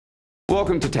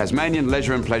Welcome to Tasmanian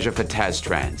Leisure and Pleasure for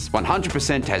TasTrans,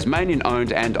 100% Tasmanian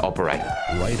owned and operated.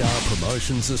 Radar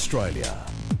Promotions Australia.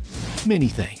 Many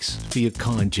thanks for your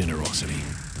kind generosity.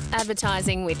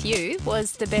 Advertising with you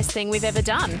was the best thing we've ever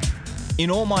done. In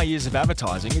all my years of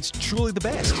advertising, it's truly the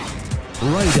best.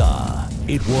 Radar,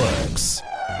 it works.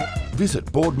 Visit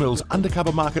Boardmills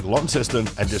Undercover Market Launceston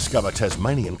and discover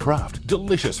Tasmanian craft,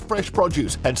 delicious fresh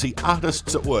produce and see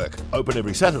artists at work. Open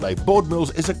every Saturday,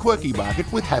 Boardmills is a quirky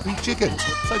market with happy chickens.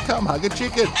 So come hug a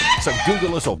chicken. So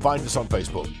Google us or find us on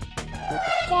Facebook.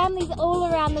 Families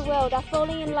all around the world are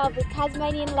falling in love with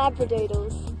Tasmanian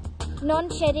Labradoodles.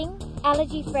 Non-shedding,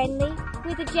 allergy-friendly,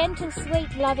 with a gentle,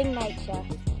 sweet, loving nature.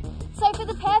 So for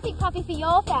the perfect puppy for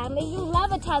your family, you'll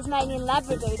love a Tasmanian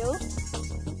Labradoodle.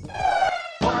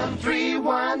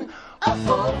 131-48.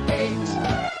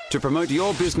 To promote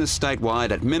your business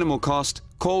statewide at minimal cost,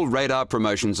 call Radar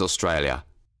Promotions Australia.